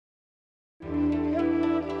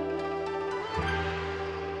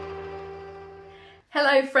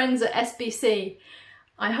Hello friends at SBC.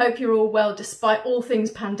 I hope you're all well despite all things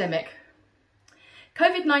pandemic.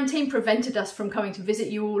 COVID-19 prevented us from coming to visit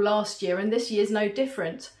you all last year, and this year's no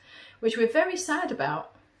different, which we're very sad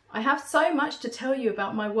about. I have so much to tell you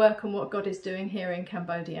about my work and what God is doing here in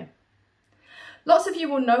Cambodia. Lots of you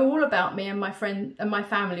will know all about me and my friend and my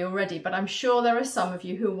family already, but I'm sure there are some of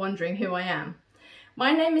you who are wondering who I am.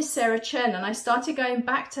 My name is Chhin, and I started going to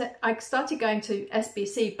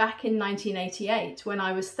SBC back in 1988 when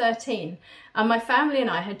I was 13, and my family and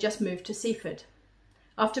I had just moved to Seaford.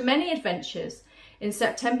 After many adventures, in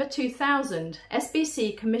September 2000,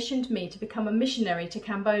 SBC commissioned me to become a missionary to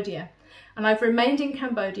Cambodia, and I've remained in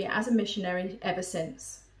Cambodia as a missionary ever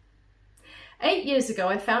since. 8 years ago,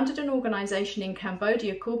 I founded an organisation in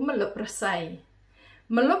Cambodia called Malup Rasay.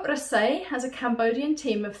 Malup Rasay has a Cambodian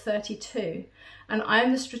team of 32, and I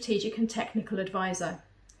am the strategic and technical advisor.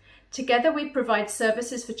 Together we provide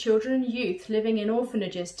services for children and youth living in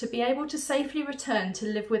orphanages to be able to safely return to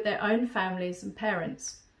live with their own families and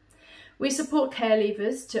parents. We support care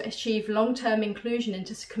leavers to achieve long-term inclusion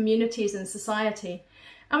into communities and society,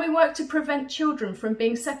 and we work to prevent children from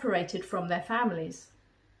being separated from their families.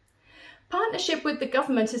 Partnership with the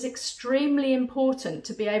government is extremely important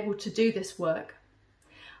to be able to do this work.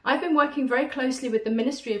 I've been working very closely with the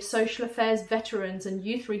Ministry of Social Affairs, Veterans and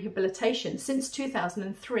Youth Rehabilitation since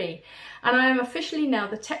 2003, and I am officially now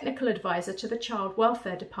the technical advisor to the Child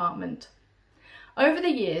Welfare Department. Over the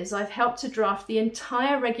years, I've helped to draft the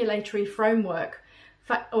entire regulatory framework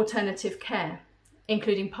for alternative care,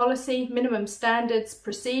 including policy, minimum standards,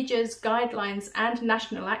 procedures, guidelines and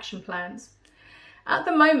national action plans. At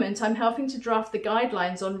the moment, I'm helping to draft the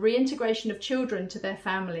guidelines on reintegration of children to their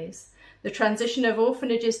families, the transition of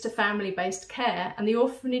orphanages to family-based care and the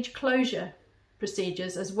orphanage closure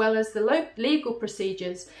procedures, as well as the legal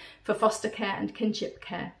procedures for foster care and kinship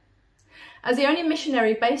care. As the only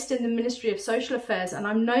missionary based in the Ministry of Social Affairs, and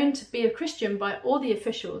I'm known to be a Christian by all the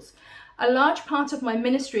officials, a large part of my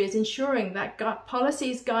ministry is ensuring that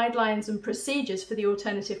policies, guidelines and procedures for the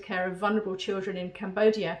alternative care of vulnerable children in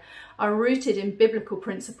Cambodia are rooted in biblical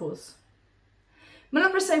principles.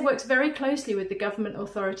 Malup Rasay works very closely with the government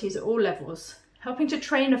authorities at all levels, helping to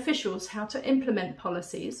train officials how to implement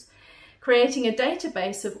policies, creating a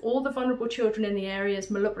database of all the vulnerable children in the areas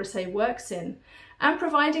Malup Rasay works in, and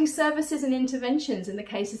providing services and interventions in the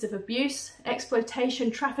cases of abuse, exploitation,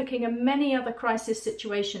 trafficking and many other crisis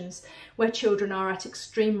situations where children are at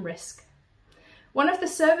extreme risk. One of the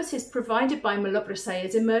services provided by Malup Rasay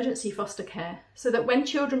is emergency foster care, so that when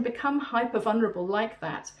children become hyper-vulnerable like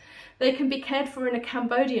that, they can be cared for in a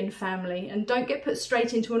Cambodian family and don't get put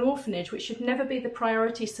straight into an orphanage, which should never be the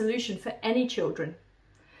priority solution for any children.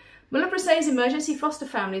 Malup Rasay's emergency foster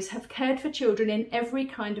families have cared for children in every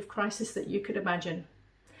kind of crisis that you could imagine.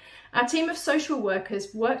 Our team of social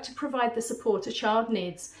workers work to provide the support a child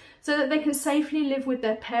needs so that they can safely live with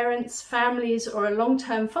their parents, families or a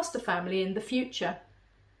long-term foster family in the future.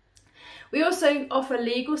 We also offer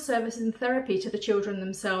legal services and therapy to the children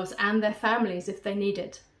themselves and their families if they need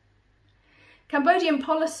it. Cambodian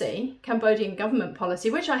government policy,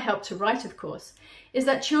 which I helped to write of course, is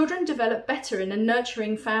that children develop better in a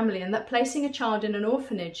nurturing family and that placing a child in an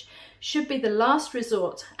orphanage should be the last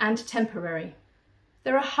resort and temporary.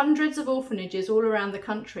 There are hundreds of orphanages all around the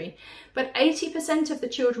country, but 80% of the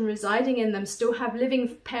children residing in them still have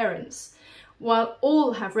living parents, while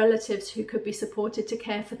all have relatives who could be supported to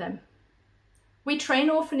care for them. We train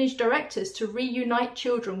orphanage directors to reunite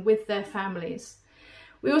children with their families.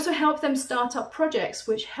 We also help them start up projects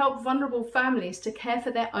which help vulnerable families to care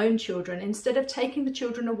for their own children instead of taking the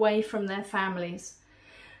children away from their families.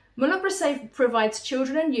 Malup Rasay provides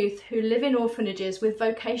children and youth who live in orphanages with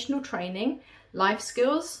vocational training, life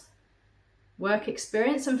skills, work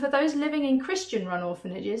experience, and for those living in Christian-run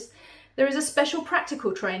orphanages, there is a special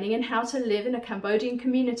practical training in how to live in a Cambodian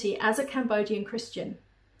community as a Cambodian Christian.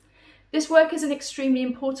 This work is an extremely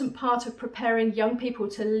important part of preparing young people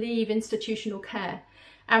to leave institutional care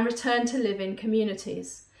and return to live in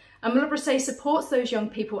communities. And Malup Rasay supports those young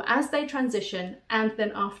people as they transition and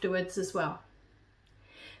then afterwards as well.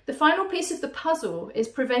 The final piece of the puzzle is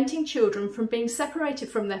preventing children from being separated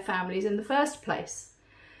from their families in the first place.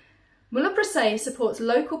 Malup Rasay supports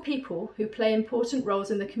local people who play important roles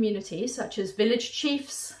in the community, such as village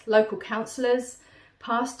chiefs, local councillors,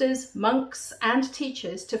 pastors, monks and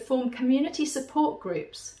teachers to form community support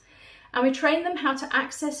groups. And we train them how to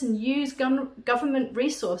access and use government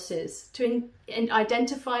resources to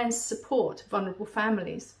identify and support vulnerable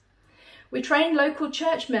families. We train local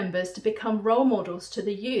church members to become role models to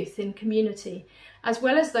the youth in community, as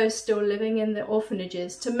well as those still living in the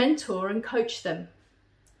orphanages, to mentor and coach them.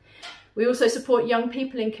 We also support young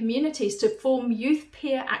people in communities to form youth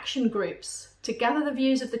peer action groups to gather the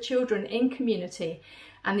views of the children in community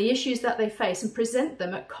and the issues that they face and present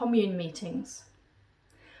them at commune meetings.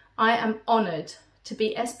 I am honoured to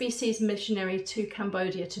be SBC's missionary to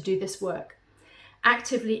Cambodia to do this work,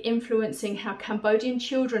 actively influencing how Cambodian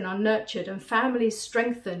children are nurtured and families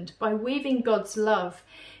strengthened by weaving God's love,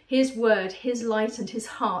 His word, His light and His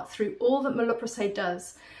heart through all that Malupprasay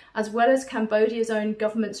does, as well as Cambodia's own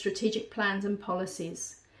government strategic plans and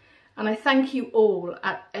policies. And I thank you all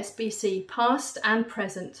at SBC, past and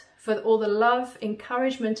present, for all the love,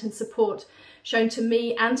 encouragement and support shown to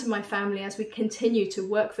me and to my family as we continue to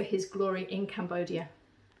work for His glory in Cambodia.